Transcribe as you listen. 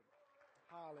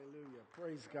Hallelujah.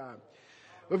 Praise God.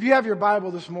 Well, if you have your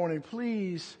Bible this morning,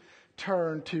 please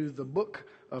turn to the book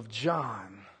of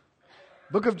John.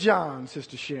 Book of John,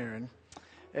 Sister Sharon.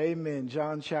 Amen.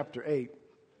 John chapter 8.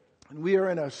 And we are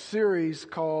in a series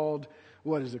called,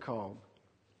 what is it called?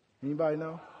 Anybody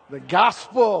know? The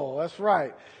Gospel. That's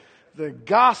right. The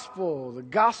Gospel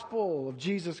of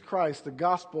Jesus Christ, the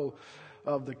Gospel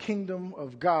of the Kingdom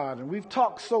of God. And we've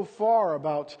talked so far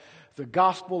about the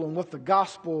Gospel and what the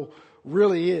Gospel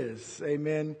really is.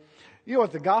 Amen. You know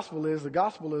what the Gospel is? The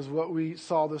Gospel is what we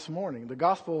saw this morning. The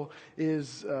Gospel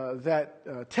is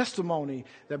that testimony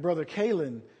that Brother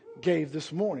Kalen gave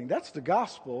this morning. That's the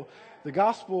Gospel. The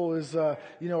Gospel is, are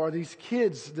these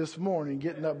kids this morning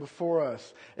getting up before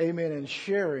us, amen, and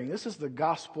sharing. This is the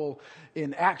Gospel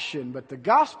in action. But the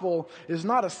Gospel is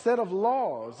not a set of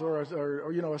laws or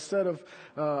a set of,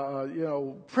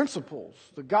 principles.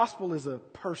 The Gospel is a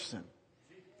person,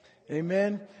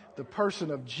 amen, the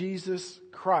person of Jesus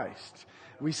Christ.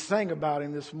 We sang about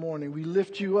him this morning. We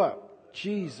lift you up.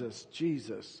 Jesus,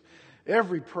 Jesus.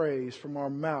 Every praise from our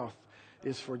mouth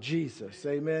is for Jesus,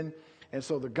 amen. And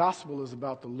so the gospel is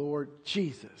about the Lord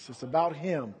Jesus. It's about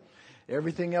him.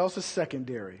 Everything else is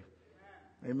secondary.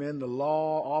 Amen. The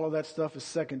law, all of that stuff is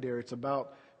secondary. It's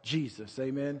about Jesus.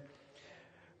 Amen.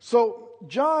 So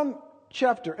John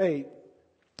chapter 8,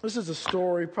 this is a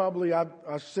story probably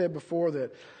I've said before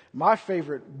that my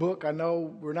favorite book. I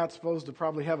know we're not supposed to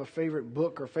probably have a favorite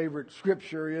book or favorite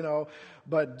scripture,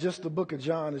 but just the book of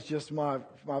John is just I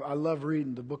love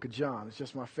reading the book of John. It's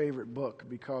just my favorite book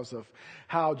because of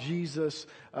how Jesus,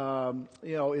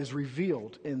 is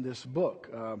revealed in this book.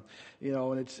 And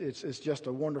it's just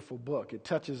a wonderful book. It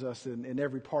touches us in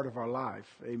every part of our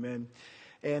life. Amen.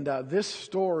 And this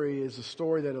story is a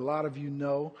story that a lot of you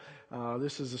know.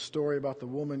 This is a story about the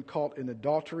woman caught in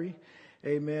adultery.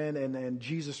 Amen. And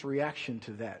Jesus' reaction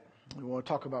to that. We want to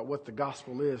talk about what the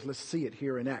gospel is. Let's see it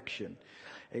here in action.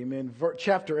 Amen.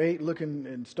 Chapter 8, looking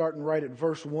and starting right at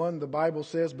verse 1, the Bible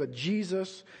says, "But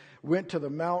Jesus went to the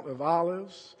Mount of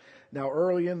Olives. Now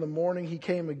early in the morning he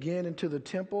came again into the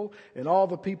temple, and all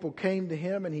the people came to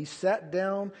him, and he sat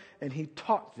down and he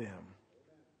taught them.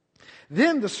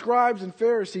 Then the scribes and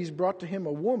Pharisees brought to him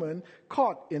a woman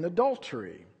caught in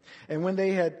adultery. And when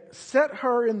they had set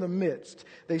her in the midst,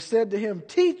 they said to him,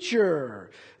 'Teacher,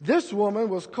 this woman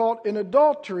was caught in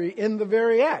adultery in the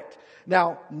very act.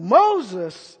 Now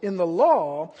Moses in the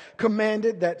law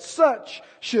commanded that such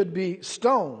should be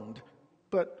stoned.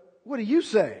 But what do you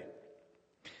say?'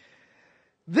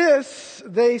 This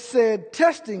they said,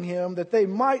 testing him, that they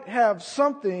might have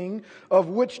something of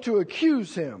which to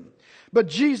accuse him. But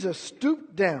Jesus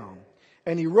stooped down,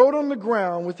 and he wrote on the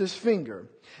ground with his finger,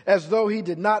 as though he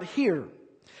did not hear.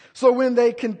 So when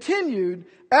they continued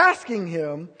asking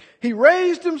him, he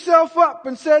raised himself up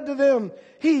and said to them,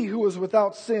 'He who is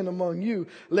without sin among you,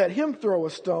 let him throw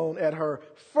a stone at her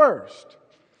first.'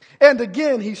 And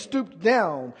again he stooped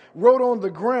down, wrote on the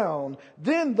ground.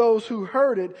 Then those who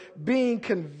heard it, being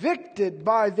convicted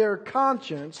by their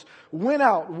conscience, went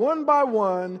out one by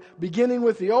one, beginning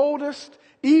with the oldest,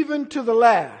 even to the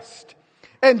last.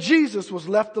 And Jesus was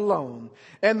left alone,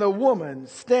 and the woman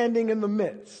standing in the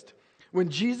midst. When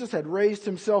Jesus had raised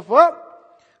himself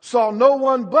up, saw no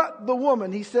one but the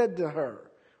woman, he said to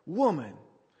her, 'Woman,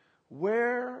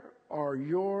 where are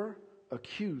your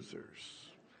accusers?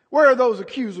 Where are those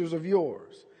accusers of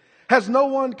yours? Has no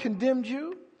one condemned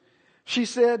you?' She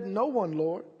said, 'No one,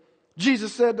 Lord.'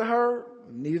 Jesus said to her,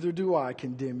 'Neither do I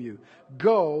condemn you.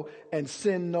 Go and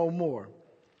sin no more.'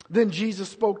 Then Jesus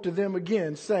spoke to them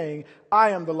again, saying,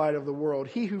 'I am the light of the world.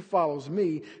 He who follows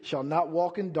me shall not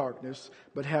walk in darkness,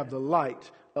 but have the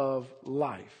light of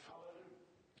life.'"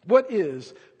 What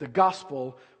is the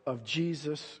gospel of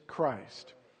Jesus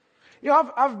Christ?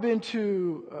 I've been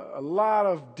to a lot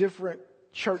of different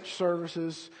church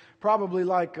services, probably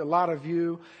like a lot of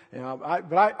you.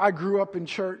 But I grew up in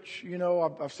church.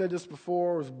 I've said this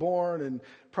before. I was born, and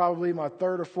probably my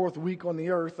third or fourth week on the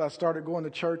earth, I started going to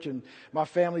church, and my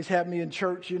family's had me in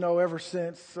church, ever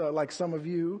since, like some of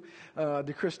you,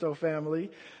 the Christo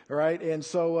family, right? And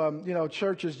so,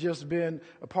 church has just been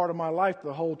a part of my life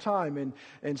the whole time.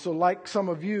 And so like some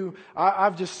of you,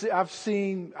 I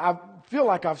feel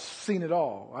like I've seen it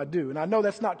all. I do. And I know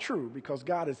that's not true because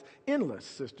God is endless,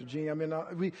 Sister Jean. I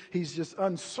mean, he's just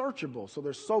unsearchable. So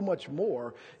there's so much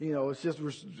more, it's just,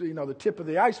 the tip of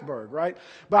the iceberg, right?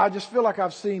 But I just feel like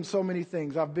I've seen so many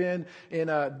things. I've been in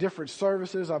different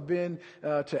services. I've been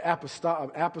to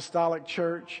apostolic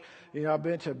church. You know, I've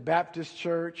been to Baptist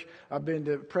church. I've been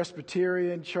to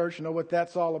Presbyterian church. You know what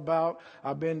that's all about.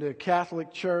 I've been to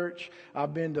Catholic church.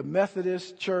 I've been to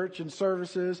Methodist church and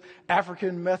services,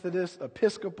 African Methodist,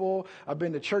 Episcopal. I've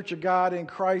been to Church of God in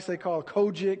Christ. They call it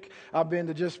Kojic. I've been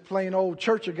to just plain old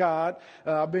Church of God.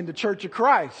 I've been to Church of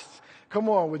Christ. Come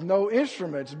on, with no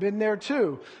instruments. Been there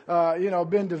too.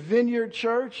 Been to Vineyard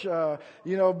Church,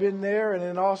 been there, and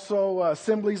then also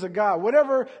Assemblies of God.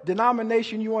 Whatever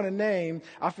denomination you want to name,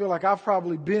 I feel like I've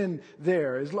probably been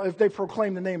there. If they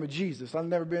proclaim the name of Jesus. I've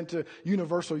never been to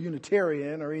Universal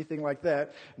Unitarian or anything like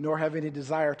that, nor have any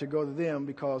desire to go to them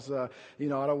because, I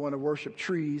don't want to worship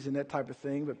trees and that type of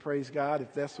thing. But praise God,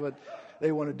 if that's what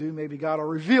they want to do, maybe God will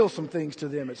reveal some things to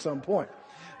them at some point.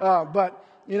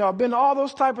 I've been to all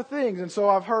those type of things. And so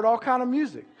I've heard all kind of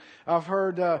music. I've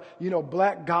heard,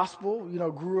 black gospel,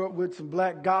 grew up with some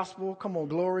black gospel. Come on,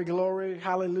 glory, glory,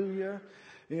 hallelujah.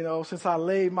 Since I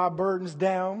laid my burdens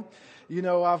down,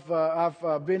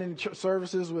 I've been in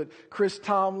services with Chris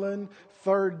Tomlin,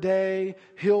 Third Day,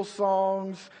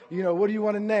 Hillsongs, what do you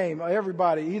want to name?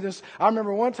 Everybody. I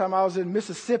remember one time I was in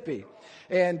Mississippi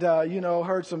and,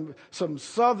 heard some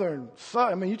Southern,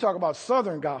 you talk about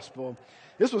Southern gospel.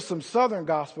 This was some Southern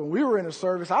gospel. We were in a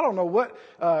service. I don't know what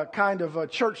kind of a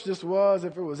church this was.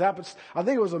 If it was I think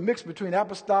it was a mix between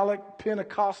apostolic,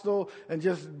 Pentecostal, and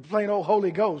just plain old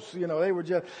Holy Ghost. They were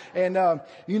just, and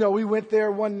we went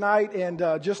there one night and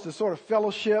just to sort of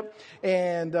fellowship.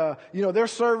 And their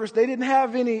service, they didn't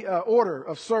have any order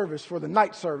of service for the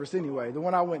night service anyway. The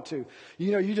one I went to,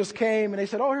 you just came and they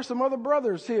said, "Oh, here's some other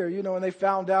brothers here," and they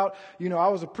found out, I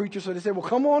was a preacher, so they said, "Well,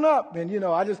 come on up." And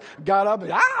I just got up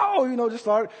and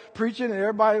just started preaching, and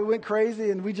everybody went crazy,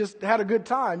 and we just had a good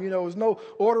time. It was no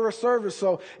order of service.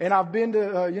 So, and I've been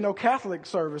to, Catholic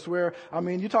service where,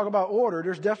 you talk about order.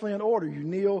 There's definitely an order. You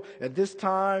kneel at this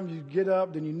time, you get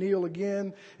up, then you kneel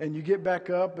again, and you get back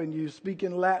up, and you speak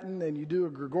in Latin, and you do a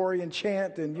Gregorian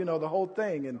chant, and, the whole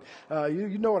thing. And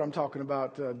you know what I'm talking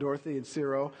about, Dorothy and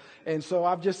Ciro. And so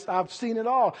I've seen it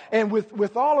all. And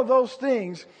with all of those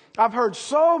things, I've heard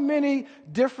so many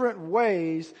different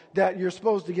ways that you're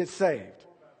supposed to get saved.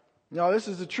 This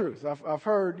is the truth. I've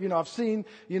heard, I've seen,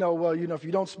 if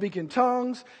you don't speak in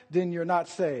tongues, then you're not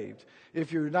saved.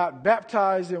 If you're not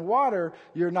baptized in water,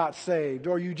 you're not saved.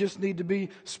 Or you just need to be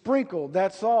sprinkled,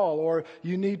 that's all. Or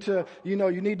you need to,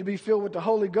 be filled with the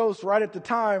Holy Ghost right at the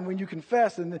time when you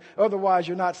confess, and otherwise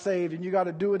you're not saved and you got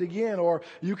to do it again. Or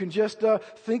you can just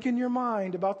think in your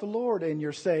mind about the Lord and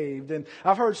you're saved. And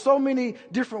I've heard so many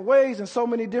different ways and so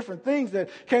many different things that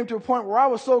came to a point where I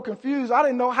was so confused, I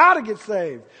didn't know how to get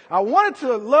saved. I wanted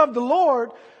to love the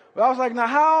Lord, but I was like, now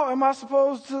how am I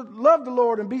supposed to love the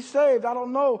Lord and be saved? I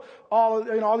don't know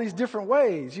all these different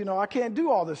ways. I can't do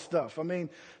all this stuff.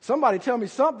 Somebody tell me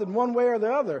something one way or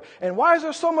the other. And why is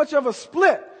there so much of a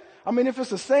split? If it's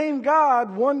the same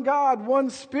God, one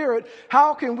Spirit,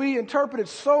 how can we interpret it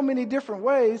so many different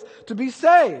ways to be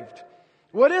saved?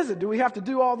 What is it? Do we have to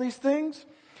do all these things?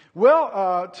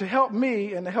 Well, to help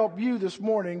me and to help you this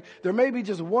morning, there may be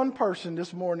just one person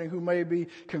this morning who may be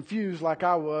confused like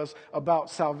I was about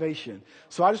salvation.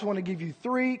 So I just want to give you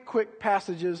 3 quick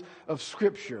passages of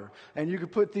Scripture. And you can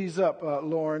put these up,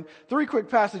 Lauren. 3 quick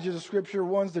passages of Scripture,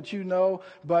 ones that you know,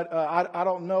 but I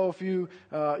don't know if you,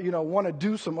 want to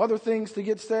do some other things to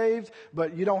get saved,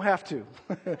 but you don't have to.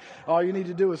 All you need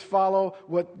to do is follow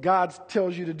what God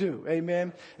tells you to do.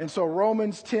 Amen. And so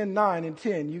Romans 10:9 and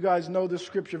 10, you guys know this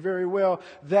Scripture very well,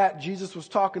 that Jesus was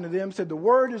talking to them, said, the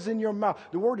word is in your mouth.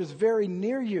 The word is very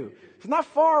near you. It's not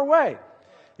far away.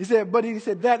 He said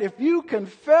that if you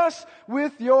confess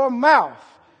with your mouth,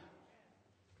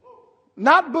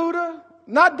 not Buddha,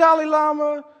 not Dalai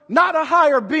Lama, not a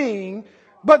higher being,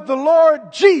 but the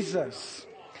Lord Jesus,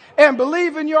 and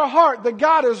believe in your heart that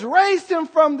God has raised him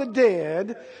from the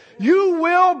dead, you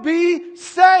will be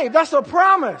saved. That's a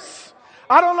promise.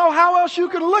 I don't know how else you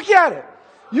can look at it.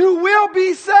 You will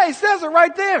be saved. It says it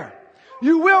right there.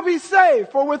 You will be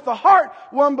saved. For with the heart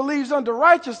one believes unto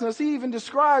righteousness. He even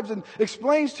describes and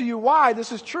explains to you why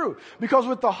this is true. Because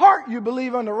with the heart you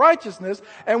believe unto righteousness,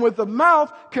 and with the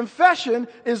mouth confession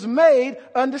is made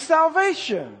unto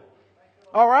salvation.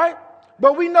 All right?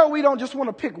 But we know we don't just want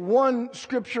to pick one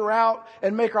scripture out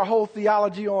and make our whole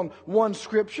theology on one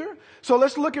scripture. So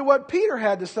let's look at what Peter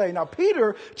had to say. Now,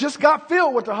 Peter just got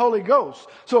filled with the Holy Ghost.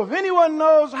 So if anyone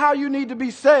knows how you need to be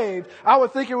saved, I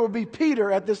would think it would be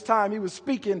Peter at this time. He was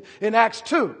speaking in Acts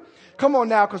 2. Come on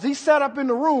now, because he sat up in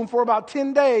the room for about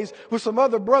 10 days with some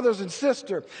other brothers and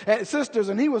sisters,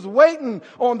 and he was waiting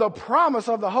on the promise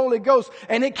of the Holy Ghost,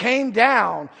 and it came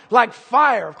down like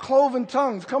fire, cloven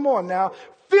tongues. Come on now.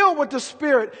 filled with the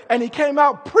Spirit, and he came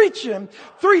out preaching.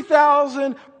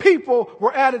 3,000 people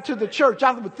were added to the church.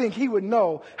 I would think he would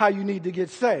know how you need to get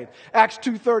saved. Acts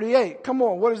 2:38. Come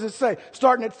on, what does it say?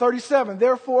 Starting at 37.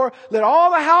 Therefore, let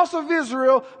all the house of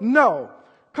Israel know.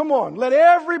 Come on, let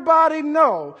everybody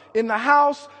know in the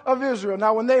house of Israel.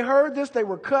 Now, when they heard this, they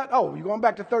were cut. Oh, you're going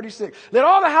back to 36. Let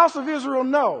all the house of Israel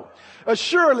know,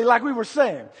 assuredly, like we were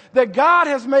saying, that God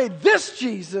has made this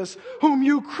Jesus whom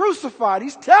you crucified.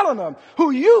 He's telling them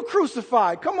who you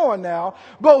crucified. Come on now.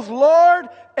 Both Lord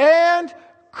and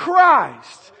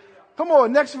Christ. Come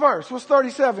on, next verse. What's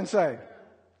 37 say?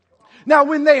 Now,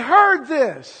 when they heard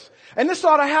this, and this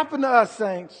ought to happen to us,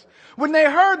 saints, when they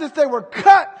heard this, they were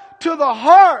cut to the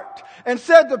heart and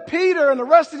said to Peter and the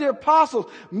rest of the apostles,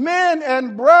 men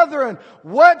and brethren,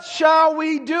 what shall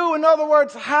we do? In other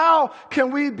words, how can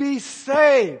we be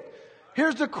saved?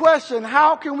 Here's the question.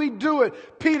 How can we do it?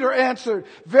 Peter answered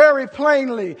very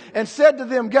plainly and said to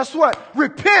them, guess what?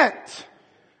 Repent.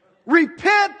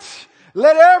 Repent.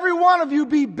 Let every one of you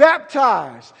be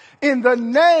baptized in the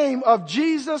name of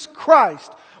Jesus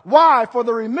Christ. Why? For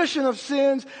the remission of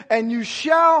sins, and you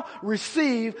shall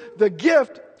receive the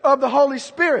gift of the Holy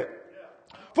Spirit.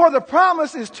 For the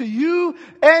promise is to you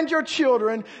and your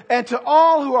children and to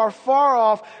all who are far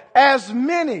off, as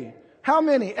many. How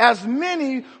many? As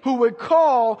many who would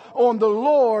call on the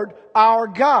Lord our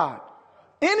God.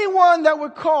 Anyone that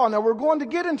would call. Now we're going to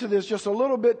get into this just a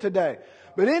little bit today.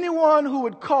 But anyone who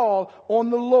would call on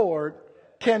the Lord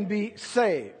can be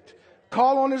saved.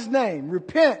 Call on his name.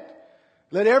 Repent.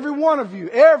 Let every one of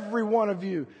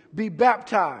you be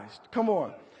baptized. Come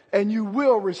on. And you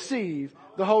will receive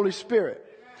the Holy Spirit.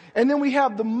 And then we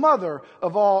have the mother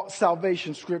of all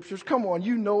salvation scriptures. Come on,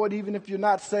 you know it even if you're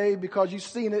not saved because you've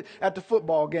seen it at the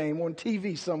football game on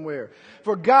TV somewhere.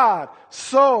 For God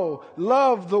so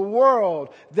loved the world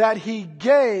that he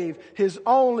gave his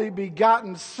only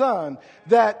begotten Son,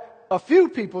 that a few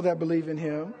people that believe in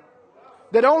him,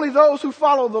 that only those who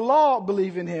follow the law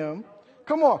believe in him.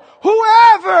 Come on,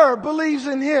 whoever believes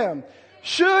in him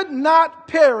should not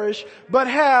perish, but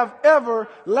have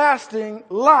everlasting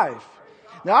life.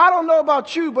 Now, I don't know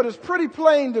about you, but it's pretty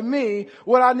plain to me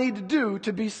what I need to do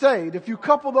to be saved. If you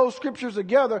couple those scriptures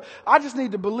together, I just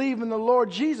need to believe in the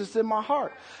Lord Jesus in my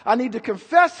heart. I need to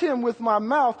confess him with my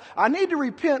mouth. I need to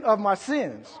repent of my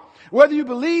sins. Whether you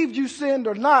believed you sinned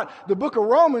or not, the book of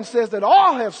Romans says that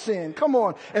all have sinned, come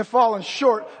on, and fallen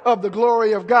short of the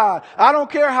glory of God. I don't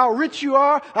care how rich you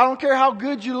are. I don't care how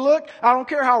good you look. I don't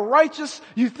care how righteous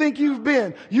you think you've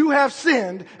been. You have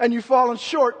sinned and you've fallen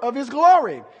short of his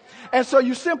glory. And so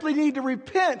you simply need to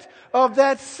repent of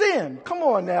that sin. Come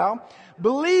on now.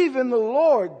 Believe in the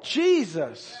Lord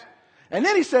Jesus. And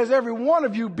then he says, every one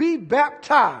of you be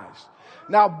baptized.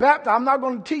 Now, I'm not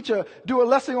going to do a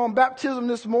lesson on baptism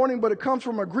this morning, but it comes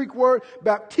from a Greek word,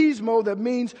 baptismo, that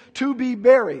means to be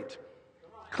buried.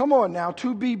 Come on now,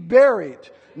 to be buried,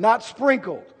 not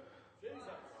sprinkled.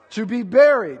 To be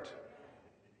buried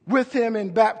with him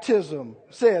in baptism,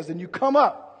 says, and you come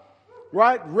up,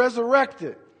 right,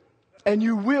 resurrected, and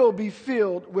you will be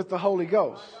filled with the Holy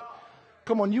Ghost.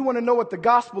 Come on, you want to know what the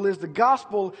gospel is? The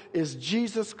gospel is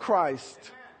Jesus Christ.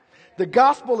 The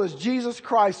gospel is Jesus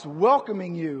Christ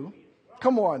welcoming you,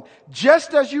 come on,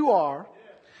 just as you are,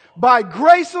 by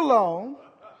grace alone,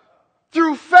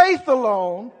 through faith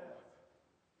alone,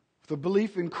 the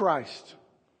belief in Christ.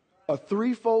 A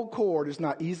threefold cord is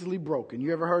not easily broken.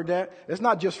 You ever heard that? It's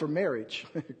not just for marriage.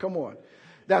 Come on.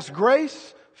 That's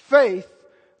grace, faith,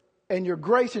 and your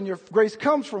grace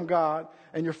comes from God,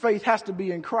 and your faith has to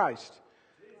be in Christ.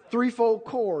 Threefold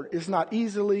cord is not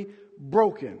easily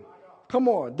broken. Come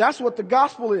on, that's what the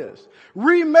gospel is.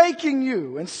 Remaking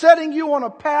you and setting you on a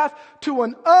path to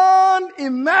an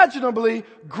unimaginably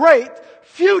great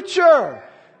future.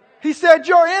 He said,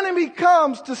 your enemy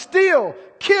comes to steal,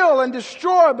 kill, and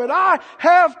destroy, but I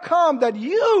have come that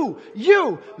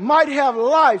you might have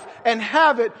life and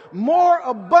have it more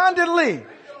abundantly.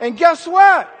 And guess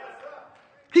what?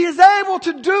 He is able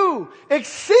to do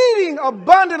exceeding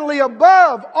abundantly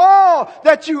above all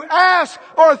that you ask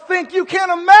or think. You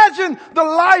can't imagine the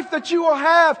life that you will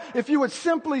have if you would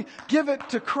simply give it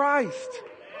to Christ.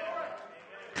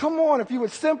 Come on, if you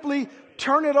would simply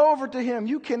turn it over to him.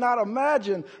 You cannot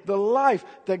imagine the life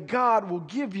that God will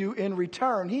give you in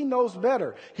return. He knows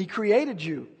better. He created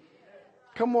you.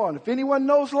 Come on, if anyone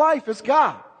knows life, it's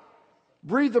God.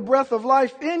 Breathe the breath of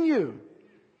life in you.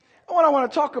 What I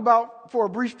want to talk about for a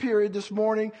brief period this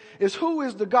morning is who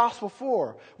is the gospel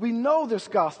for? We know this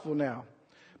gospel now,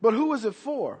 but who is it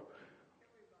for?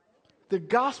 The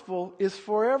gospel is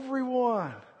for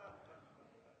everyone.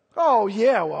 Oh,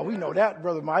 yeah, well, we know that,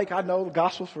 Brother Mike. I know the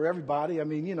gospel's for everybody. I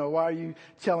mean, why are you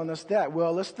telling us that?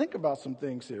 Well, let's think about some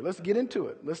things here. Let's get into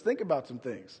it. Let's think about some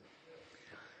things.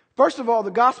 First of all,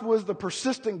 the gospel is the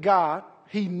persistent God.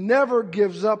 He never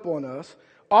gives up on us,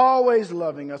 always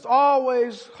loving us,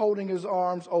 always holding his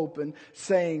arms open,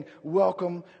 saying,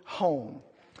 welcome home.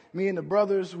 Me and the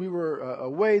brothers, we were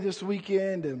away this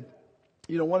weekend, and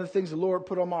one of the things the Lord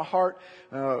put on my heart,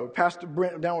 Pastor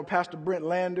Brent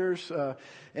Landers,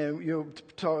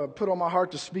 put on my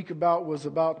heart to speak about was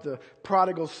about the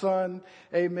prodigal son,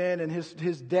 amen, and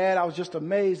his dad. I was just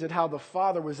amazed at how the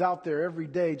father was out there every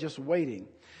day just waiting.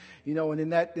 And in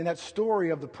that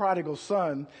story of the prodigal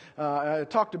son, I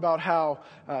talked about how,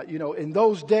 in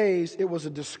those days it was a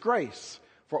disgrace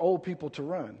for old people to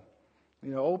run.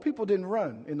 Old people didn't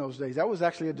run in those days. That was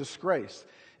actually a disgrace.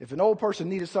 If an old person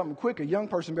needed something quick, a young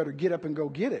person better get up and go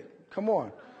get it. Come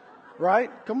on.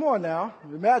 Right? Come on now.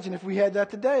 Imagine if we had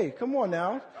that today. Come on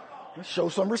now. Let's show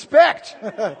some respect.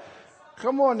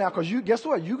 Come on now, because guess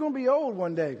what? You're going to be old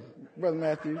one day, Brother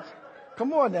Matthew.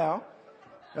 Come on now.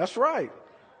 That's right.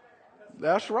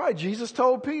 That's right. Jesus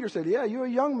told Peter, said, yeah, you're a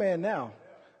young man now,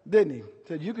 didn't he?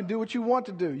 Said, you can do what you want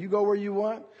to do. You go where you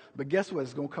want. But guess what?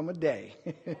 It's going to come a day.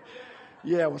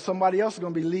 Yeah, when somebody else is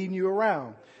going to be leading you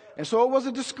around. And so it was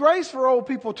a disgrace for old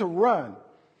people to run.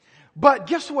 But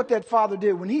guess what that father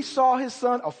did? When he saw his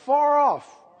son afar off,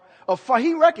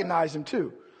 he recognized him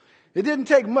too. It didn't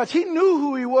take much. He knew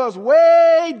who he was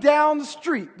way down the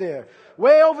street there.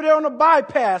 Way over there on the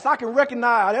bypass. I can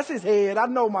recognize, that's his head. I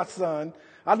know my son.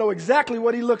 I know exactly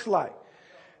what he looks like.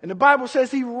 And the Bible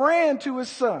says he ran to his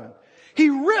son. He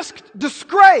risked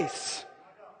disgrace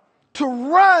to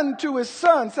run to his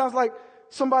son. Sounds like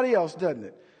somebody else, doesn't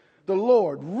it? The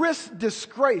Lord risked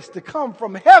disgrace to come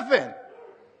from heaven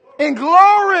in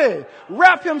glory,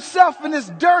 wrap himself in this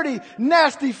dirty,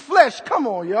 nasty flesh. Come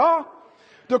on, y'all.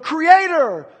 The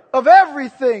creator of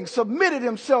everything submitted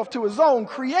himself to his own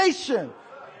creation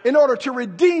in order to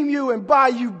redeem you and buy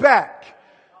you back.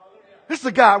 That's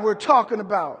the God we're talking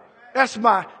about. That's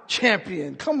my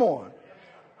champion. Come on.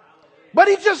 But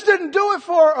he just didn't do it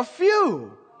for a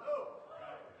few.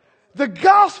 The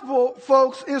gospel,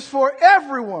 folks, is for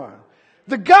everyone.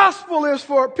 The gospel is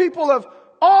for people of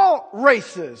all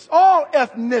races, all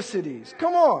ethnicities.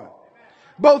 Come on.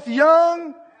 Both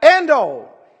young and old.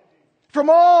 From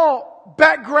all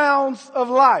backgrounds of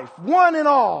life. One and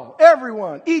all.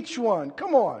 Everyone. Each one.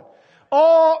 Come on.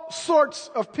 All sorts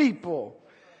of people.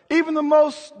 Even the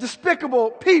most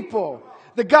despicable people.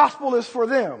 The gospel is for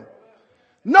them.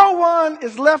 No one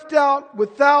is left out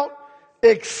without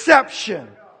exception.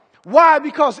 Why?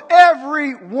 Because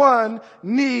everyone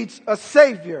needs a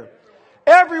Savior.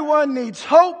 Everyone needs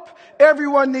hope.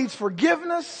 Everyone needs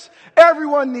forgiveness.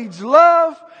 Everyone needs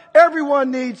love. Everyone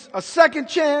needs a second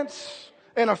chance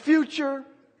and a future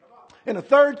and a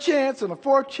third chance and a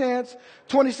fourth chance,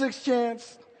 26th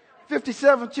chance,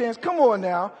 57th chance. Come on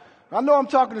now. I know I'm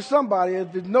talking to somebody.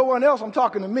 If there's no one else, I'm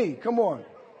talking to me. Come on.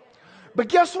 But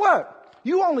guess what?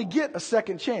 You only get a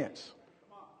second chance.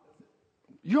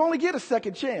 You only get a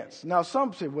second chance. Now,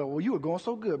 some say, well, you were going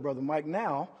so good, Brother Mike.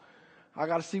 Now, I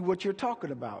got to see what you're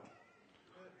talking about.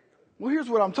 Well, here's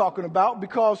what I'm talking about.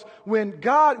 Because when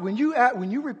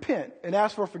you repent and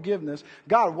ask for forgiveness,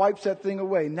 God wipes that thing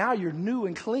away. Now you're new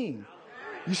and clean.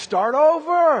 You start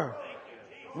over.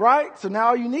 Right? So now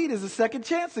all you need is a second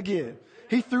chance again.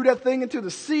 He threw that thing into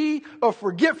the sea of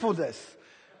forgetfulness.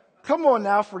 Come on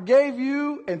now, forgave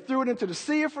you and threw it into the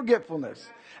sea of forgetfulness.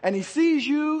 And he sees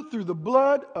you through the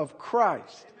blood of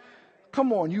Christ.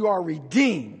 Come on, you are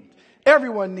redeemed.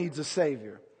 Everyone needs a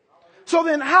Savior. So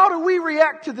then how do we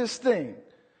react to this thing?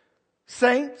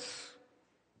 Saints?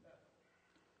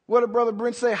 What did Brother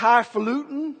Brent say?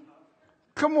 Highfalutin?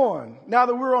 Come on. Now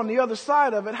that we're on the other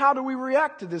side of it, how do we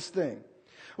react to this thing?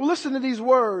 Well, listen to these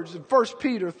words in 1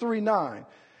 Peter 3:9.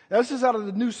 Now, this is out of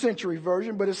the New Century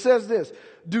Version, but it says this.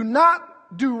 Do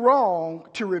not do wrong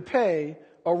to repay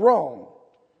a wrong.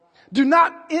 Do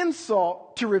not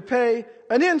insult to repay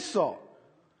an insult.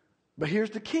 But here's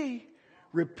the key.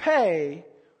 Repay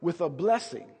with a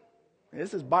blessing.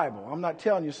 This is Bible. I'm not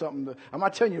telling you something. I'm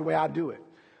not telling you the way I do it.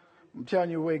 I'm telling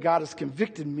you the way God has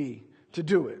convicted me to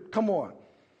do it. Come on.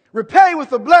 Repay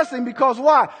with a blessing because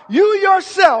why? You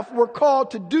yourself were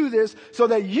called to do this so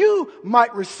that you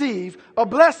might receive a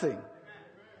blessing.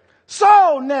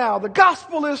 So now the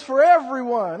gospel is for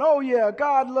everyone. Oh yeah,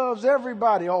 God loves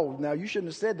everybody. Oh, now you shouldn't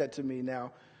have said that to me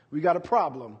now. We got a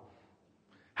problem.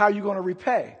 How are you going to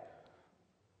repay?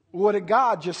 What did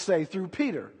God just say through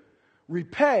Peter?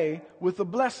 Repay with a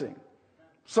blessing.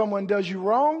 Someone does you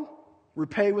wrong,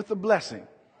 repay with a blessing.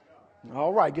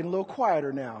 All right, getting a little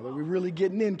quieter now. That we're really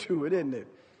getting into it, isn't it?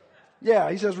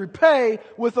 Yeah, he says, repay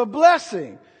with a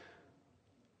blessing.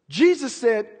 Jesus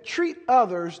said, treat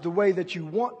others the way that you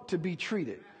want to be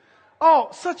treated. Oh,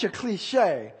 such a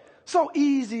cliche. So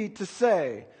easy to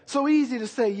say. So easy to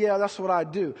say, yeah, that's what I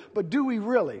do. But do we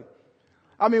really?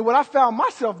 I mean, what I found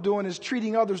myself doing is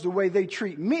treating others the way they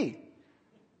treat me.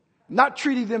 Not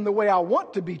treating them the way I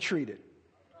want to be treated.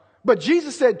 But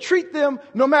Jesus said, treat them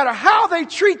no matter how they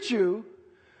treat you,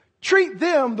 treat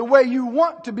them the way you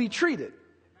want to be treated.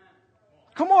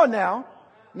 Come on now.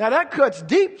 Now that cuts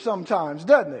deep sometimes,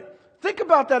 doesn't it? Think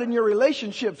about that in your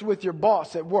relationships with your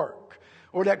boss at work,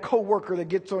 or that coworker that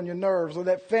gets on your nerves, or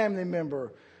that family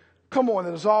member. Come on,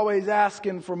 that is always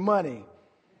asking for money,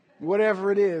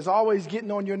 whatever it is, always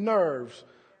getting on your nerves,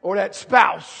 or that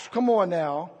spouse. Come on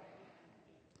now.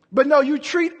 But no, you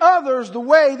treat others the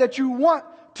way that you want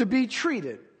to be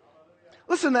treated.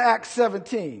 Listen to Acts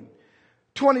 17,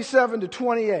 27 to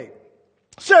 28. It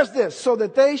says this, so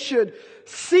that they should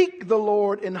seek the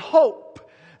Lord in hope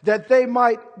that they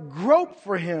might grope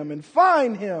for him and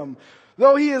find him,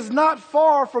 though he is not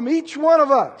far from each one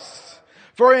of us.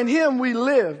 For in him we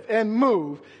live and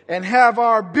move and have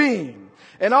our being.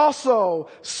 And also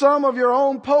some of your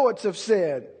own poets have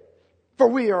said, for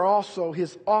we are also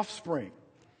his offspring.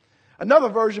 Another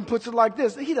version puts it like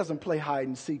this. He doesn't play hide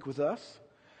and seek with us.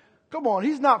 Come on,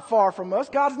 he's not far from us.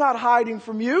 God's not hiding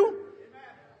from you.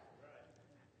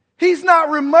 He's not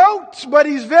remote, but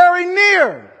he's very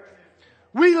near.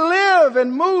 We live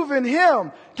and move in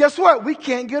him. Guess what? We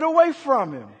can't get away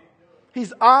from him.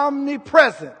 He's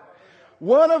omnipresent.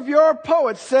 One of your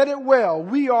poets said it well.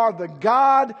 We are the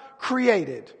God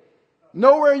created.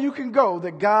 Nowhere you can go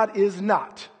that God is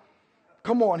not.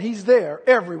 Come on, he's there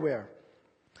everywhere.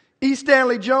 E.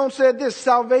 Stanley Jones said this,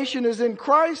 salvation is in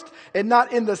Christ and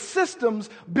not in the systems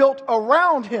built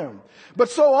around him. But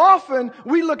so often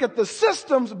we look at the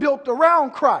systems built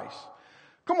around Christ.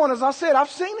 Come on, as I said,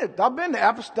 I've seen it. I've been to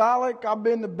Apostolic, I've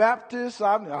been to Baptist,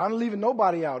 I'm leaving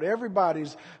nobody out.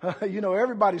 Everybody's,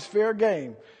 everybody's fair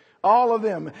game. All of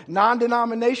them.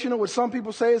 Non-denominational, what some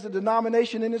people say is a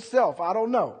denomination in itself. I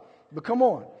don't know. But come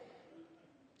on.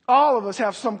 All of us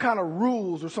have some kind of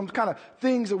rules or some kind of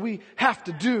things that we have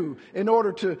to do in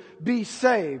order to be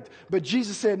saved. But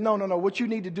Jesus said, no. What you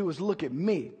need to do is look at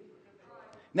me.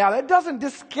 Now, that doesn't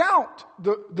discount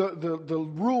the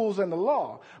rules and the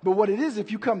law. But what it is,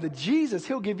 if you come to Jesus,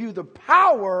 he'll give you the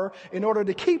power in order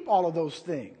to keep all of those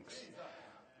things.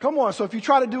 Come on. So if you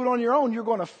try to do it on your own, you're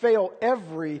going to fail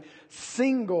every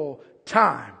single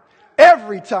time.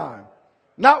 Every time.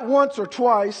 Not once or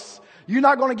twice. You're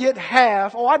not going to get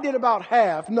half. Oh, I did about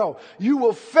half. No, you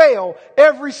will fail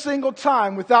every single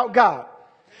time without God.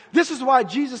 This is why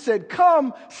Jesus said,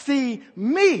 come see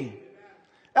me.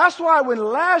 That's why when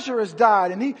Lazarus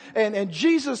died and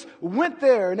Jesus went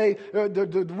there and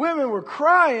the women were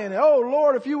crying, oh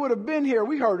Lord, if you would have been here,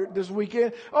 we heard it this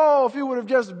weekend. Oh, if you would have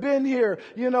just been here,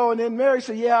 and then Mary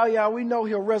said, yeah, we know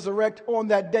he'll resurrect on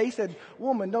that day. He said,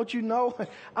 woman, don't you know?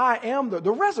 I am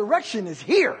the resurrection is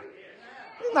here.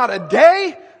 It's not a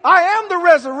day. I am the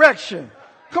resurrection.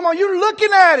 Come on, you're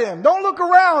looking at him. Don't look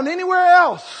around anywhere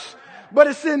else. But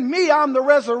it's in me. I'm the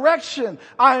resurrection.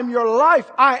 I am your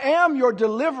life. I am your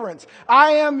deliverance.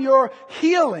 I am your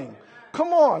healing. Come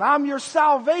on. I'm your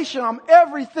salvation. I'm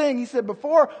everything. He said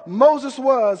before Moses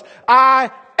was, I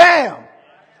am.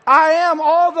 I am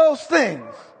all those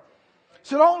things.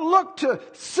 So don't look to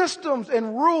systems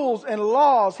and rules and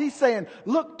laws. He's saying,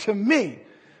 look to me.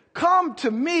 Come to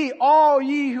me, all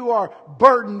ye who are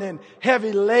burdened and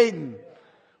heavy laden.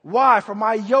 Why? For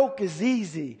my yoke is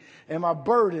easy and my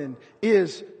burden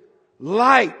is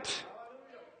light.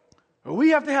 We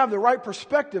have to have the right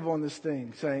perspective on this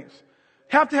thing, saints.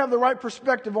 Have to have the right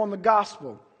perspective on the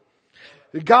gospel.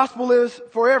 The gospel is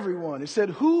for everyone. It said,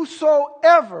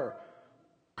 whosoever,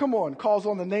 come on, calls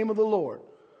on the name of the Lord.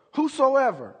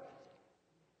 Whosoever.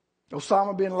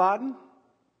 Osama bin Laden?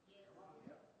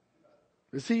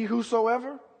 Is he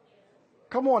whosoever?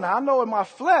 Come on, I know in my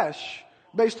flesh,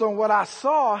 based on what I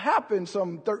saw happen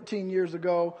some 13 years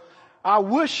ago,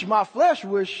 my flesh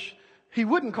wish he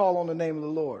wouldn't call on the name of the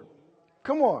Lord.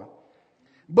 Come on.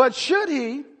 But should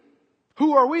he,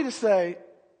 who are we to say,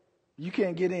 you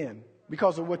can't get in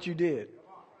because of what you did?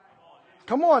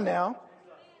 Come on now.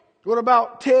 What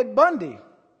about Ted Bundy?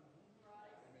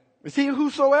 Is he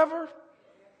whosoever?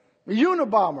 A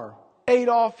Unabomber,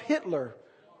 Adolf Hitler.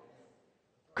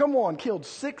 Come on, killed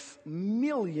 6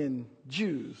 million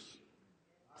Jews.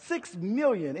 6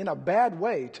 million in a bad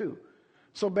way, too.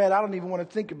 So bad I don't even want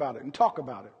to think about it and talk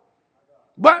about it.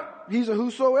 But he's a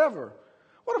whosoever.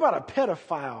 What about a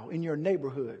pedophile in your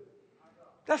neighborhood?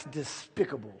 That's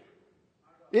despicable,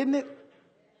 isn't it?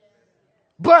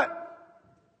 But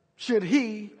should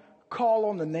he call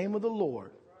on the name of the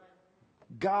Lord,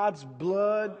 God's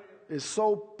blood is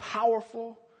so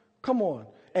powerful. Come on.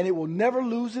 And it will never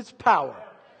lose its power.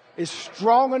 It's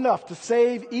strong enough to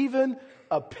save even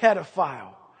a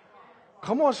pedophile.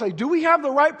 Come on, say, do we have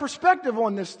the right perspective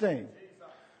on this thing?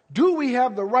 Do we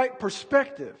have the right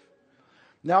perspective?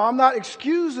 Now, I'm not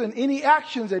excusing any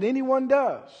actions that anyone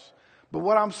does. But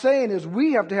what I'm saying is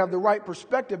we have to have the right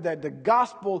perspective that the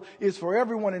gospel is for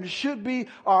everyone. And it should be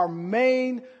our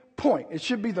main point. It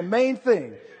should be the main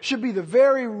thing. It should be the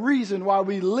very reason why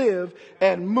we live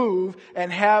and move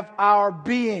and have our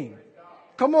being.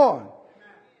 Come on.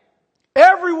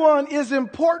 Everyone is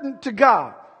important to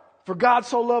God. For God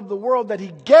so loved the world that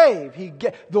he gave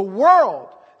the world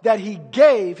that he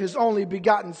gave his only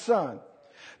begotten son.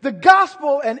 The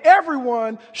gospel and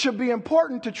everyone should be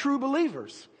important to true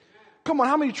believers. Come on,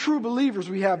 how many true believers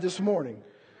we have this morning?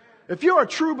 If you're a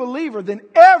true believer, then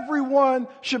everyone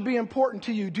should be important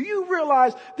to you. Do you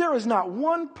realize there is not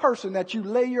one person that you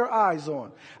lay your eyes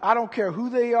on? I don't care who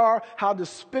they are, how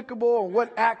despicable or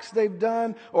what acts they've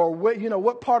done, or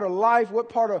what part of life,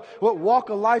 what walk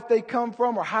of life they come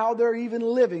from, or how they're even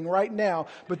living right now.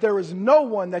 But there is no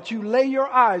one that you lay your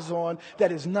eyes on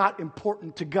that is not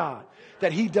important to God,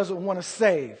 that he doesn't want to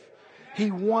save.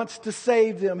 He wants to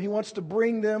save them. He wants to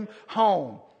bring them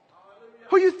home.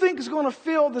 Who you think is going to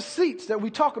fill the seats that we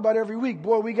talk about every week?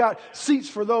 Boy, we got seats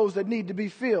for those that need to be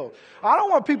filled. I don't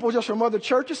want people just from other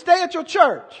churches. Stay at your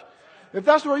church. If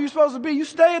that's where you're supposed to be, you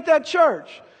stay at that church.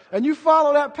 And you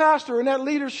follow that pastor and that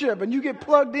leadership. And you get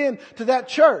plugged in to that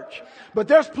church. But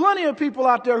there's plenty of people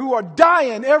out there who are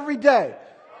dying every day.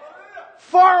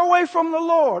 Far away from the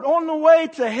Lord, on the way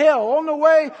to hell, on the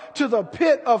way to the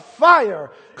pit of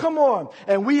fire. Come on.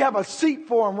 And we have a seat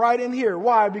for them right in here.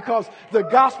 Why? Because the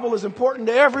gospel is important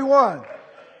to everyone.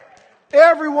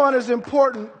 Everyone is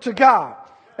important to God.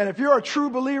 And if you're a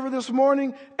true believer this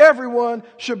morning, everyone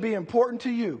should be important to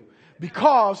you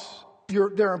because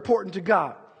they're important to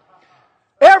God.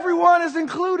 Everyone is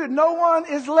included. No one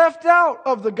is left out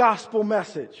of the gospel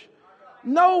message.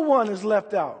 No one is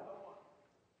left out.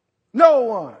 No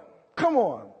one. Come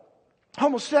on.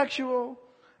 Homosexual.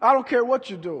 I don't care what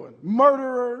you're doing.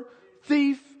 Murderer,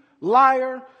 thief,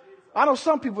 liar. I know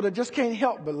some people that just can't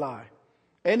help but lie.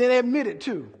 And then admit it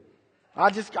too. I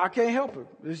can't help it.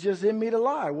 It's just in me to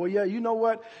lie. Well, yeah, you know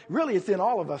what? Really, it's in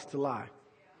all of us to lie.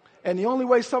 And the only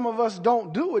way some of us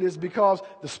don't do it is because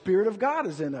the Spirit of God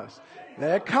is in us.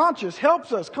 That conscience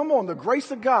helps us. Come on, the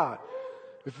grace of God.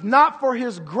 If not for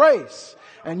his grace.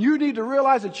 And you need to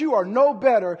realize that you are no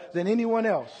better than anyone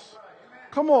else.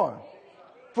 Come on.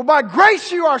 For by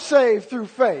grace you are saved through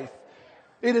faith.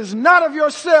 It is not of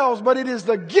yourselves, but it is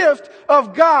the gift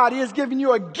of God. He has given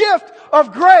you a gift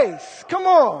of grace. Come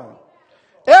on.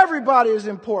 Everybody is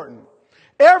important.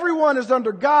 Everyone is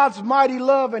under God's mighty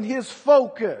love and his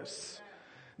focus.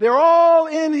 They're all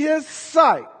in his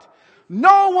sight.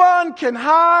 No one can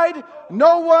hide.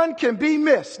 No one can be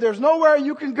missed. There's nowhere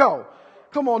you can go.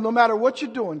 Come on, no matter what you're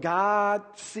doing, God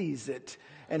sees it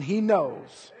and he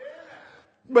knows.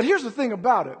 But here's the thing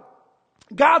about it.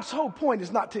 God's whole point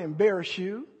is not to embarrass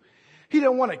you. He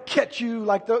didn't want to catch you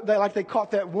like they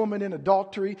caught that woman in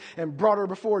adultery and brought her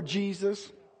before Jesus.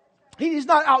 He's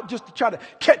not out just to try to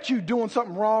catch you doing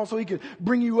something wrong so he can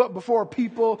bring you up before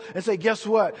people and say, guess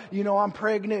what? I'm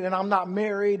pregnant and I'm not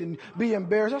married and be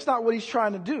embarrassed. That's not what he's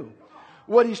trying to do.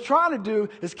 What he's trying to do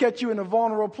is catch you in a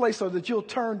vulnerable place so that you'll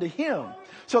turn to him,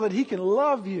 so that he can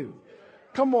love you.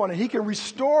 Come on, and he can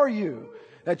restore you,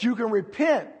 that you can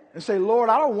repent and say, Lord,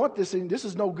 I don't want this. This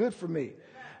is no good for me.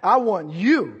 I want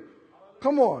you.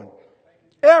 Come on.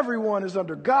 Everyone is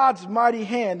under God's mighty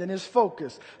hand and his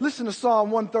focus. Listen to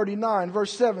Psalm 139,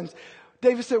 verse 7.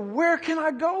 David said, where can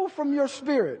I go from your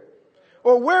spirit?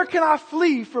 Or where can I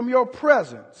flee from your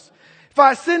presence? If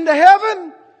I ascend to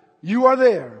heaven, you are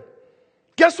there.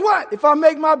 Guess what? If I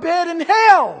make my bed in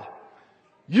hell,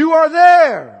 you are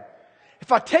there.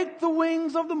 If I take the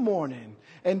wings of the morning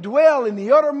and dwell in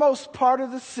the uttermost part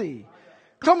of the sea,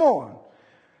 come on.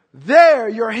 There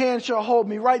your hand shall hold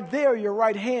me. Right there your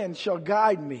right hand shall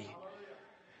guide me.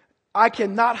 I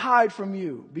cannot hide from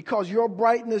you because your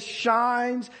brightness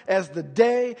shines as the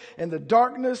day and the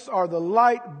darkness are the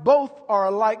light. Both are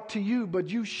alike to you, but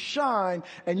you shine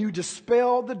and you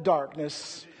dispel the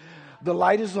darkness. The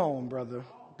light is on, brother.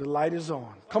 The light is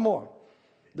on. Come on.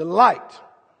 The light.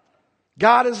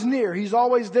 God is near. He's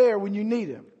always there when you need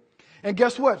him. And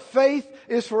guess what? Faith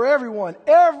is for everyone.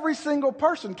 Every single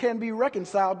person can be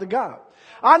reconciled to God.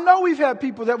 I know we've had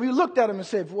people that we looked at them and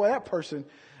said, boy, that person,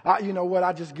 you know what?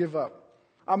 I just give up.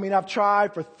 I mean, I've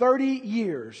tried for 30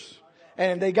 years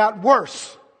and they got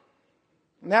worse.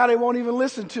 Now they won't even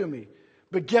listen to me.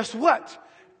 But guess what?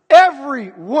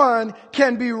 Everyone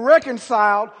can be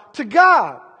reconciled to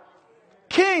God.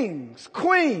 Kings,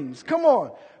 queens, come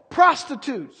on.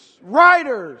 Prostitutes,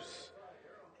 writers,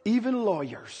 even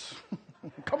lawyers.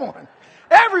 Come on.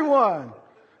 Everyone.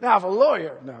 Now, if a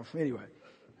lawyer, no, anyway.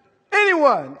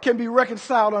 Anyone can be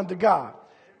reconciled unto God.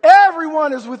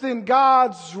 Everyone is within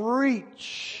God's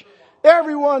reach.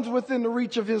 Everyone's within the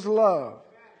reach of His love.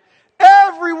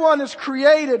 Everyone is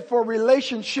created for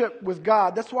relationship with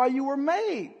God. That's why you were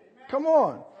made. Come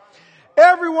on.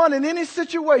 Everyone in any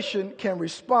situation can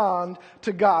respond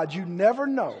to God. You never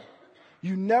know.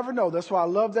 You never know. That's why I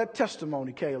love that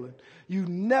testimony, Kaylin. You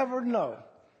never know.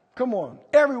 Come on.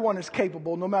 Everyone is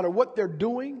capable, no matter what they're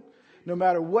doing, no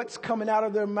matter what's coming out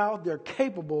of their mouth, they're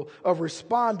capable of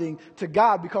responding to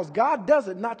God because God does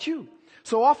it, not you.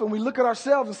 So often we look at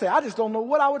ourselves and say, I just don't know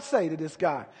what I would say to this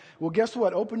guy. Well, guess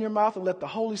what? Open your mouth and let the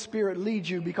Holy Spirit lead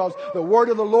you because the word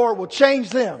of the Lord will change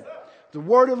them. The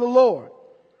word of the Lord.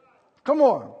 Come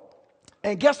on.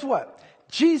 And guess what?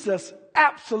 Jesus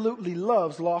absolutely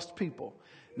loves lost people.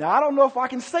 Now, I don't know if I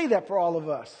can say that for all of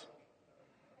us.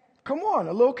 Come on,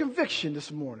 a little conviction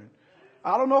this morning.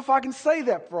 I don't know if I can say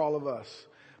that for all of us.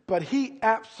 But He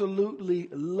absolutely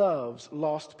loves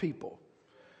lost people.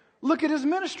 Look at His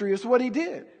ministry. It's what He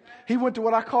did. He went to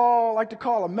what I like to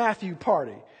call a Matthew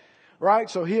party. Right?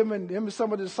 So him and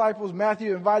some of the disciples,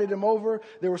 Matthew invited him over.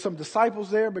 There were some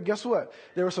disciples there, but guess what?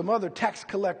 There were some other tax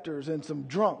collectors and some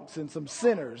drunks and some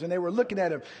sinners. And they were looking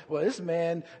at him. Well, this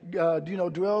man,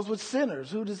 dwells with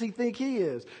sinners. Who does he think he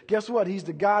is? Guess what? He's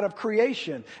the God of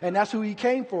creation. And that's who He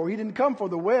came for. He didn't come for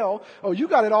the well. Oh, you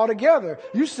got it all together.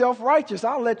 You self-righteous.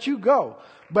 I'll let you go.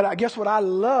 But I guess what? I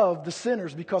love the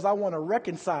sinners because I want to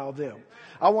reconcile them.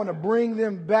 I want to bring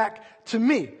them back to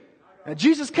me. And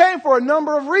Jesus came for a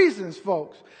number of reasons,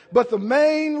 folks. But the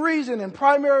main reason and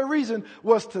primary reason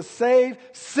was to save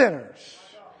sinners.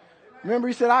 Remember,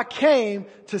 He said, I came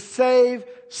to save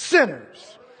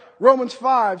sinners. Romans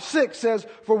 5:6 says,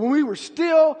 for when we were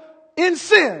still in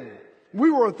sin,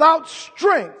 we were without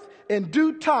strength. In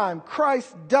due time,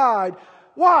 Christ died.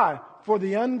 Why? For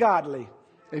the ungodly.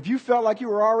 If you felt like you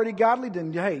were already godly,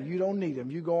 then hey, you don't need Him.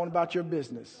 You go on about your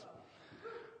business.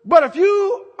 But if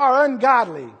you are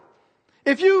ungodly,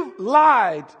 if you've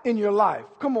lied in your life,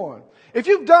 come on. If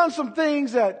you've done some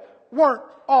things that weren't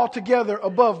altogether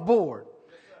above board.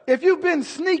 If you've been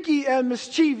sneaky and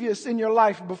mischievous in your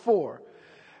life before.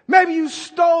 Maybe you've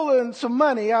stolen some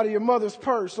money out of your mother's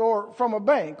purse or from a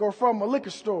bank or from a liquor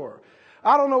store.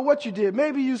 I don't know what you did.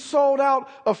 Maybe you sold out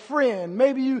a friend.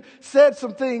 Maybe you said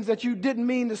some things that you didn't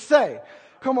mean to say.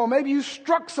 Come on, maybe you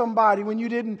struck somebody when you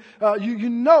didn't, you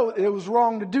know it was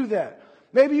wrong to do that.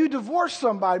 Maybe you divorced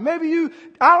somebody. Maybe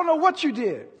I don't know what you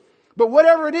did. But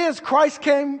whatever it is, Christ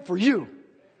came for you.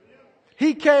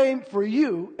 He came for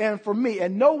you and for me.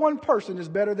 And no one person is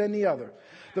better than the other.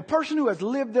 The person who has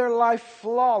lived their life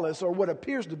flawless or what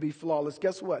appears to be flawless,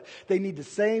 guess what? They need the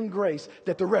same grace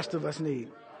that the rest of us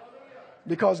need.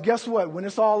 Because guess what? When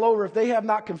it's all over, if they have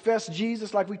not confessed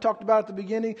Jesus like we talked about at the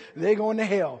beginning, they're going to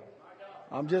hell.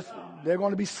 They're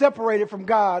going to be separated from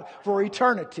God for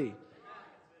eternity.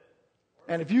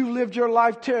 And if you've lived your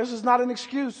life, this is not an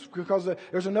excuse because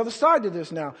there's another side to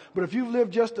this now. But if you've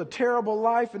lived just a terrible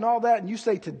life and all that, and you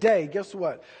say today, guess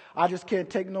what? I just can't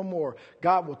take no more.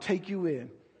 God will take you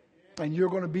in and you're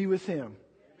going to be with Him.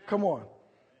 Come on.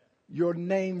 Your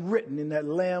name written in that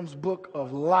Lamb's book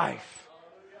of life.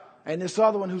 And this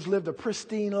other one who's lived a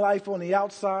pristine life on the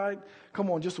outside, come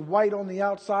on, just white on the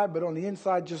outside, but on the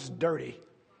inside just dirty.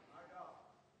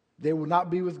 They will not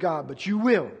be with God, but you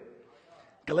will.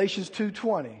 Galatians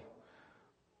 2:20.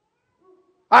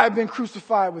 I have been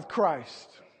crucified with Christ.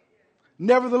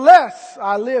 Nevertheless,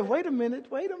 I live. Wait a minute.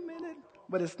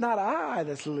 But it's not I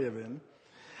that's living.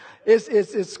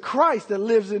 It's Christ that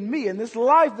lives in me. And this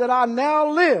life that I now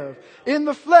live in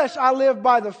the flesh, I live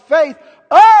by the faith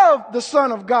of the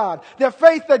Son of God. The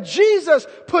faith that Jesus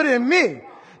put in me.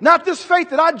 Not this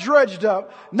faith that I dredged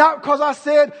up. Not because I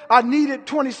said I need it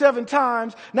 27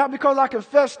 times. Not because I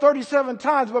confessed 37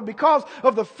 times. But because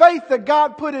of the faith that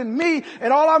God put in me.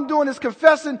 And all I'm doing is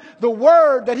confessing the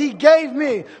word that He gave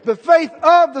me. The faith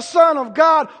of the Son of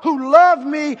God who loved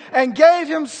me and gave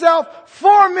Himself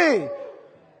for me.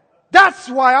 That's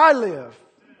why I live.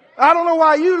 I don't know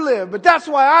why you live, but that's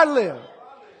why I live.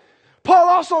 Paul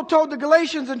also told the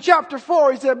Galatians in chapter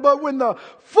 4, he said, but when the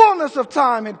fullness of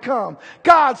time had come,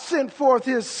 God sent forth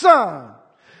His Son,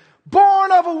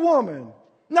 born of a woman.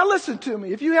 Now listen to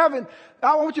me. If you haven't,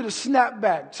 I want you to snap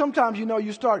back. Sometimes,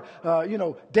 you start,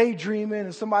 daydreaming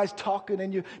and somebody's talking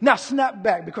and now snap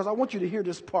back because I want you to hear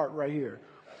this part right here.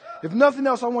 If nothing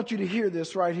else, I want you to hear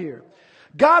this right here.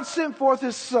 God sent forth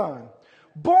his son,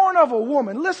 born of a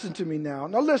woman. Listen to me now.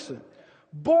 Now listen.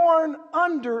 Born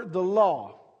under the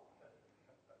law,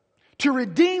 to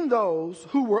redeem those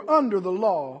who were under the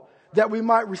law, that we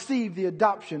might receive the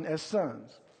adoption as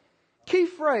sons. Key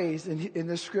phrase in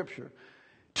this scripture.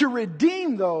 To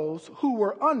redeem those who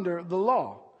were under the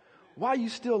law. Why are you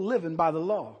still living by the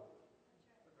law?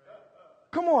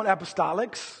 Come on,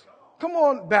 apostolics. Come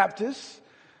on, Baptists.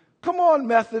 Come on,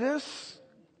 Methodists.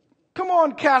 Come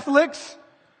on, Catholics.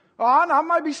 Oh, I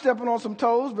might be stepping on some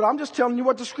toes, but I'm just telling you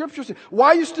what the scripture says. Why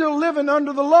are you still living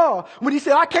under the law? When he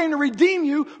said, I came to redeem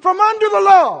you from under the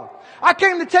law. I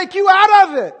came to take you out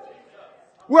of it.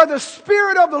 Where the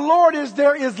Spirit of the Lord is,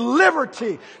 there is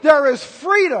liberty. There is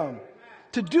freedom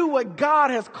to do what God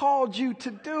has called you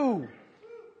to do.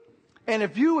 And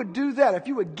if you would do that, if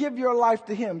you would give your life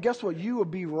to him, guess what? You would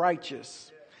be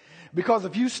righteous. Because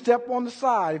if you step on the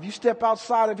side, if you step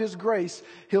outside of his grace,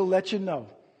 he'll let you know.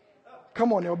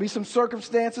 Come on, there'll be some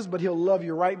circumstances, but he'll love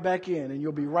you right back in and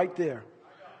you'll be right there.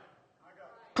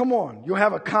 Come on, you'll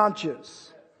have a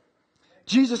conscience.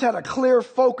 Jesus had a clear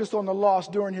focus on the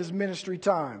lost during his ministry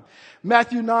time.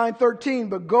 Matthew 9:13,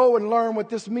 but go and learn what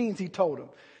this means, he told him.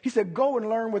 He said, go and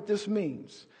learn what this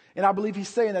means. And I believe he's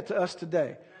saying that to us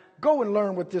today. Go and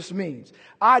learn what this means.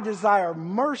 I desire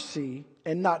mercy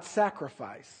and not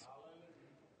sacrifice.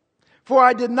 For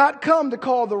I did not come to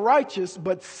call the righteous,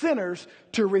 but sinners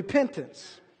to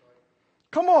repentance.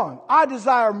 Come on. I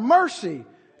desire mercy,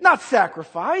 not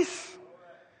sacrifice.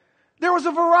 There was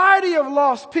a variety of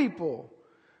lost people.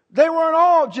 They weren't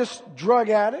all just drug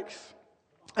addicts.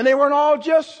 And they weren't all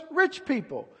just rich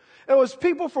people. It was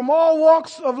people from all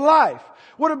walks of life.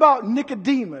 What about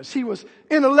Nicodemus? He was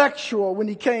intellectual when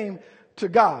he came to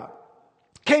God.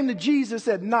 Came to Jesus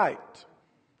at night.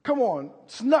 Come on,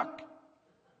 snuck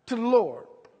to the Lord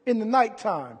in the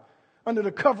nighttime, under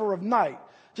the cover of night,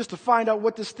 just to find out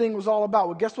what this thing was all about.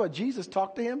 Well, guess what? Jesus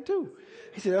talked to him too.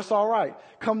 He said, that's all right.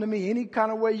 Come to me any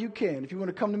kind of way you can. If you want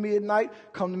to come to me at night,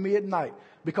 come to me at night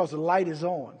because the light is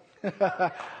on.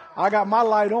 I got my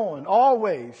light on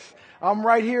always. I'm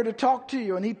right here to talk to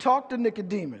you. And he talked to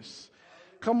Nicodemus.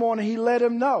 Come on, and he let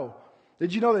him know.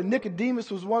 Did you know that Nicodemus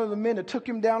was one of the men that took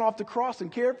him down off the cross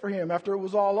and cared for him after it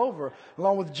was all over,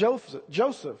 along with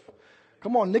Joseph?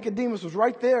 Come on, Nicodemus was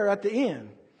right there at the end.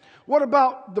 What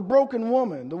about the broken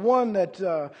woman, the one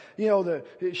that,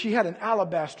 she had an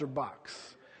alabaster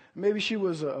box? Maybe she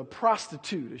was a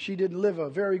prostitute. She didn't live a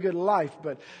very good life,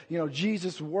 but,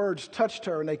 Jesus' words touched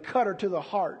her and they cut her to the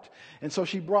heart. And so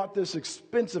she brought this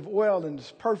expensive oil and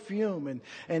this perfume.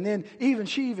 And then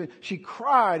she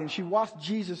cried and she washed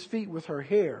Jesus' feet with her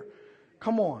hair.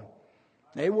 Come on.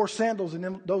 They wore sandals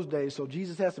in those days, so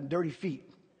Jesus had some dirty feet.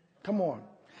 Come on.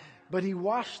 But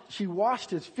she washed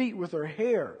his feet with her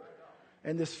hair.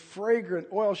 And this fragrant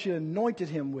oil, she anointed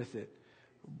him with it.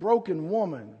 Broken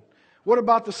woman. What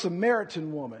about the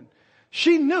Samaritan woman?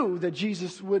 She knew that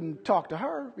Jesus wouldn't talk to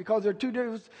her because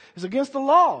it's against the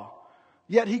law.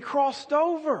 Yet he crossed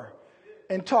over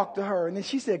and talked to her. And then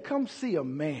she said, come see a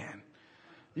man.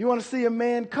 You want to see a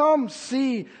man? Come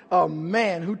see a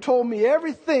man who told me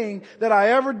everything that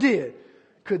I ever did.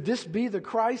 Could this be the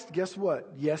Christ? Guess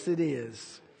what? Yes, it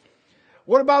is.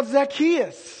 What about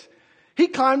Zacchaeus? He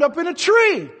climbed up in a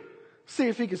tree. See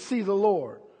if he could see the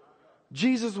Lord.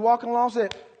 Jesus walking along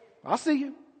said, I see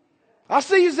you. I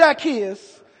see you,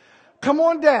 Zacchaeus. Come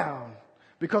on down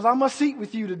because I must eat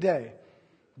with you today.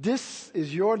 This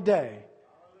is your day.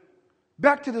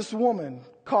 Back to this woman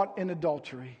caught in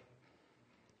adultery.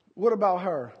 What about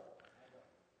her?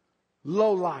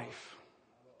 Low life.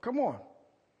 Come on.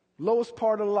 Lowest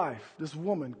part of life. This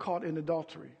woman caught in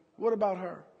adultery. What about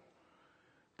her?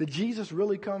 Did Jesus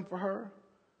really come for her?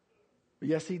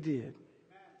 Yes, he did.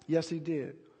 Yes, he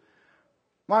did.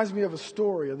 Reminds me of a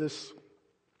story of this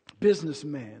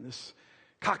businessman, this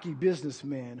cocky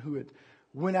businessman who had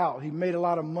went out. He made a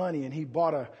lot of money and he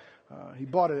bought a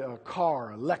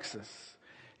car, a Lexus.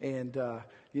 And,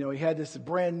 he had this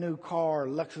brand new car,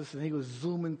 Lexus, and he was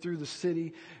zooming through the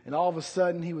city. And all of a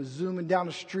sudden he was zooming down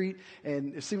the street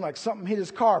and it seemed like something hit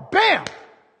his car. Bam!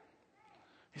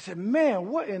 He said, man,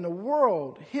 what in the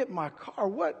world hit my car?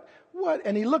 What?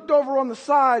 And he looked over on the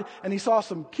side and he saw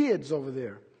some kids over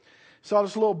there. Saw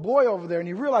this little boy over there and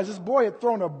he realized this boy had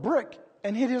thrown a brick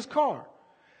and hit his car.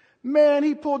 Man,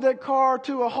 he pulled that car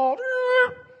to a halt.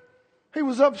 He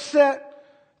was upset,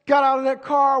 got out of that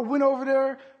car, went over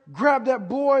there, grabbed that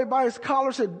boy by his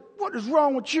collar, said, what is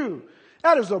wrong with you?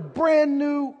 That is a brand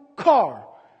new car.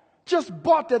 Just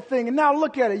bought that thing, and now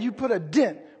look at it. You put a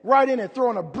dent right in it,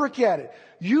 throwing a brick at it.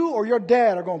 You or your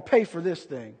dad are going to pay for this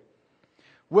thing.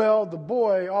 Well, the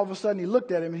boy, all of a sudden, he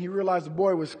looked at him, and he realized the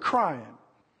boy was crying.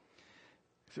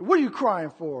 He said, "What are you crying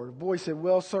for?" The boy said,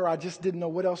 "Well, sir, I just didn't know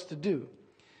what else to do.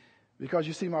 Because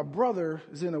you see, my brother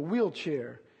is in a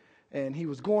wheelchair, and he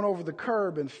was going over the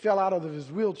curb and fell out of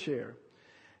his wheelchair.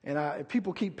 And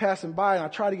people keep passing by, and I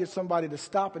try to get somebody to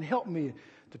stop and help me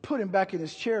to put him back in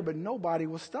his chair, but nobody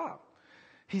will stop.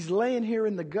 He's laying here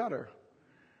in the gutter.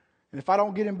 And if I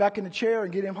don't get him back in the chair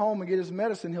and get him home and get his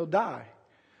medicine, he'll die.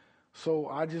 So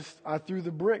I threw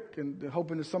the brick and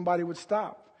hoping that somebody would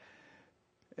stop."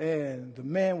 And the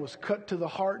man was cut to the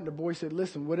heart, and the boy said,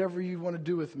 "Listen, whatever you want to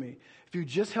do with me, if you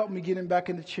just help me get him back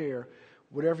in the chair,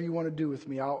 whatever you want to do with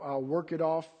me, I'll work it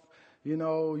off. You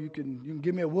know, you can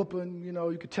give me a whooping, you know,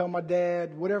 you could tell my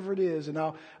dad, whatever it is, and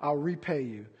I'll repay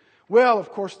you." Well, of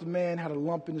course, the man had a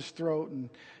lump in his throat, and,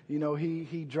 you know,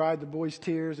 he dried the boy's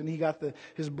tears, and he got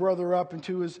his brother up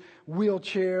into his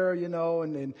wheelchair, you know,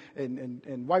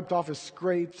 and wiped off his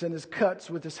scrapes and his cuts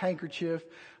with his handkerchief,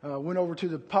 went over to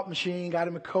the pump machine, got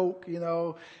him a Coke, you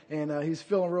know, and he's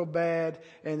feeling real bad.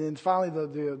 And then finally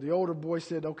the older boy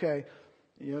said, "Okay,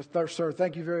 you know, sir,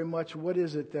 thank you very much. What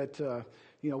is it that,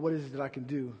 what is it that I can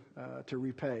do to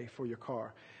repay for your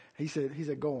car?" He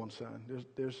said, "Go on, son.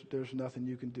 There's nothing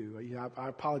you can do. I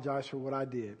apologize for what I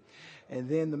did." And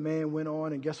then the man went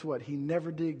on, and guess what? He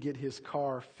never did get his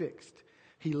car fixed.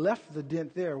 He left the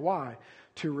dent there. Why?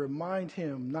 To remind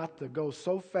him not to go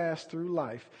so fast through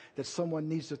life that someone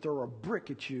needs to throw a brick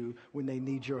at you when they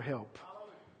need your help.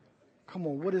 Come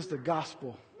on, what is the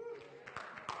gospel?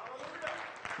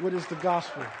 What is the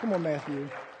gospel? Come on, Matthew.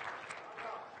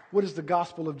 What is the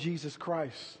gospel of Jesus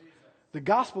Christ? The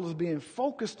gospel is being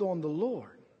focused on the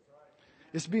Lord.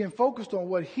 It's being focused on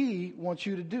what He wants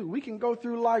you to do. We can go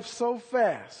through life so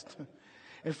fast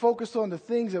and focus on the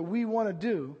things that we want to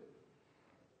do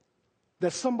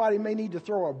that somebody may need to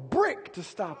throw a brick to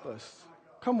stop us.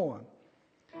 Come on.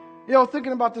 You know,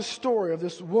 thinking about this story of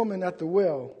this woman at the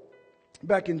well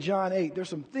back in John 8, there's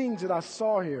some things that I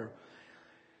saw here.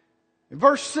 In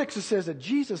verse 6, it says that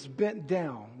Jesus bent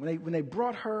down. When they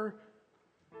brought her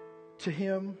to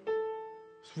Him,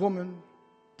 this woman,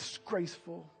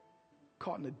 disgraceful,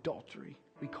 caught in adultery.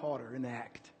 We caught her in the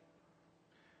act.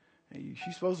 And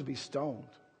she's supposed to be stoned,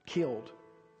 killed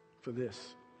for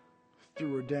this.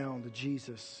 Threw her down to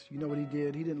Jesus. You know what He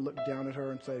did? He didn't look down at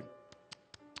her and say,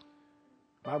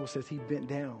 the Bible says He bent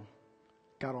down,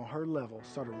 got on her level,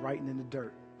 started writing in the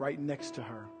dirt, right next to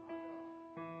her.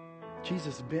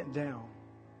 Jesus bent down.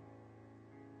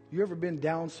 You ever been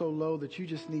down so low that you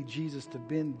just need Jesus to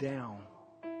bend down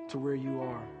to where you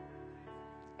are?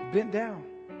 Bent down.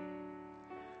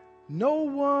 No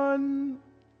one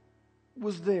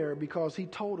was there because He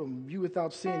told them, "You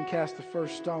without sin cast the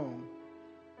first stone."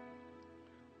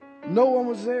 No one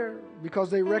was there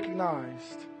because they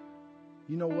recognized,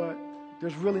 you know what?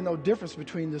 There's really no difference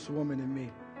between this woman and me.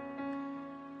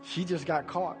 She just got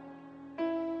caught.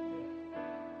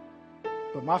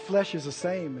 But my flesh is the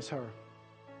same as her.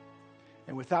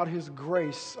 And without His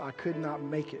grace, I could not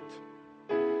make it.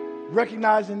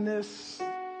 Recognizing this,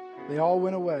 they all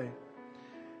went away.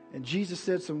 And Jesus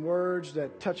said some words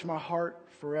that touched my heart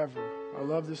forever. I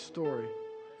love this story.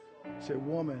 He said,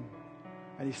 "Woman,"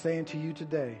 and He's saying to you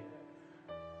today,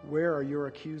 where are your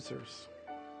accusers?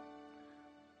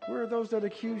 Where are those that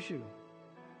accuse you?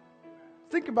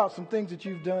 Think about some things that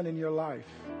you've done in your life.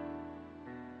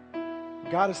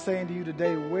 God is saying to you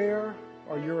today, where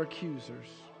are your accusers?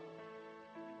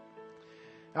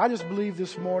 I just believe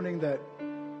this morning that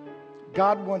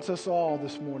God wants us all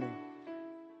this morning